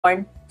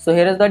point. So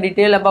here is the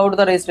detail about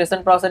the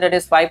registration process. That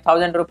is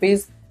 5,000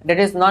 rupees. That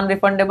is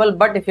non-refundable,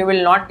 but if you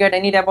will not get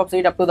any type of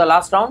seat up to the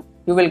last round,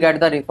 you will get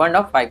the refund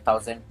of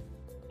 5,000.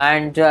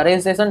 And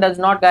registration does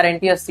not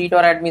guarantee a seat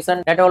or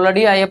admission. That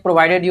already I have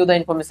provided you the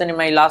information in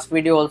my last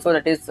video also.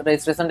 That is,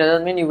 registration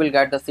doesn't mean you will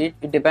get the seat.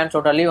 It depends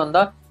totally on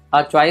the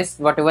choice,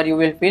 whatever you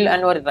will fill,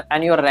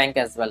 and your rank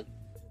as well.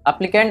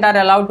 Applicants are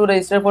allowed to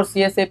register for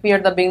CSAP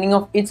at the beginning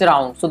of each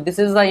round. So this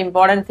is the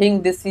important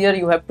thing this year.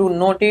 You have to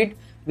note it.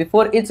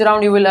 Before each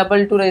round you will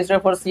able to register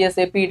for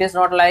CSAP. It is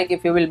not like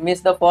if you will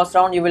miss the first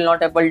round you will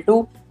not able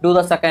to do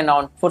the second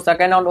round. For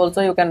second round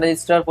also you can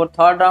register. For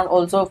third round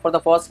also, for the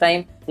first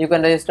time you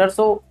can register.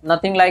 So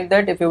nothing like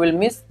that. If you will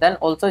miss, then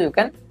also you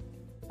can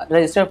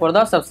register for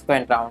the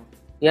subsequent round.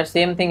 Here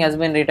same thing has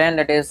been written.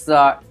 That is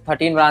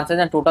 13 branches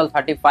and total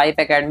 35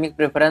 academic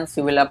preference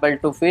you will able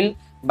to fill.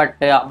 But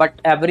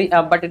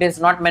it is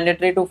not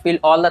mandatory to fill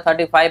all the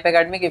 35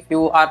 academic. If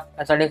you are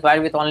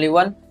satisfied with only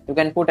one, you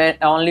can put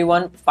only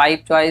one,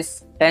 5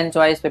 choice, 10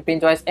 choice, 15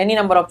 choice, any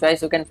number of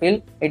choice you can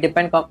fill.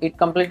 It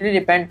completely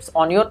depends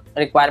on your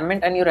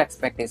requirement and your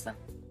expectation.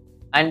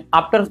 And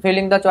after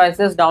filling the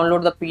choices,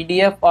 download the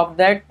PDF of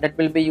that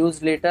will be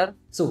used later.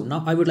 So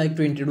now I would like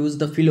to introduce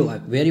the Philo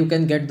app, where you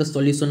can get the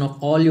solution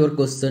of all your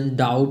question,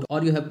 doubt,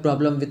 or you have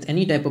problem with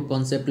any type of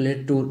concept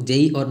related to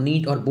JEE or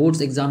NEET or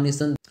boards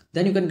examination.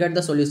 Then you can get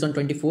the solution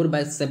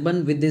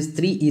 24/7 with these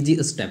 3 easy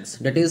steps.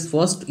 That is,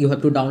 first you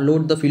have to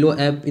download the Philo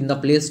app in the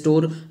Play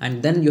Store,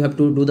 and then you have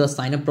to do the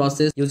sign up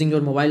process using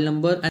your mobile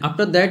number. And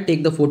after that,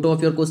 take the photo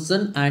of your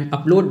question and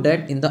upload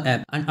that in the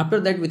app. And after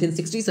that, within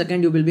 60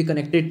 seconds, you will be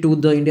connected to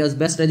the India's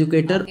best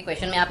educator.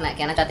 Question में आप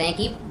कहना चाहते हैं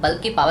कि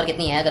bulb की power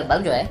कितनी है। अगर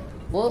बल्ब जो है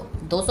वो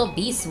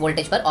 220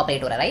 वोल्टेज पर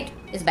ऑपरेट हो रहा है,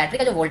 राइट। इस बैटरी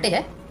का जो वोल्टेज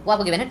है वो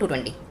आपको गिवन है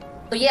 220।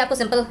 तो ये आपको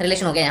सिंपल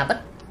रिलेशन हो गया यहाँ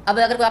पर। अब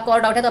अगर कोई आपको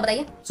और डाउट है तो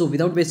बताइए। So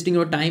without wasting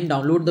your time,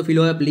 download the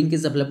Philo app. Link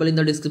is available in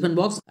the description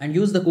box and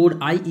use the code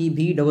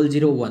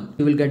IEB001.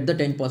 You will get the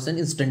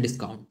 10% instant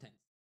discount. Thanks.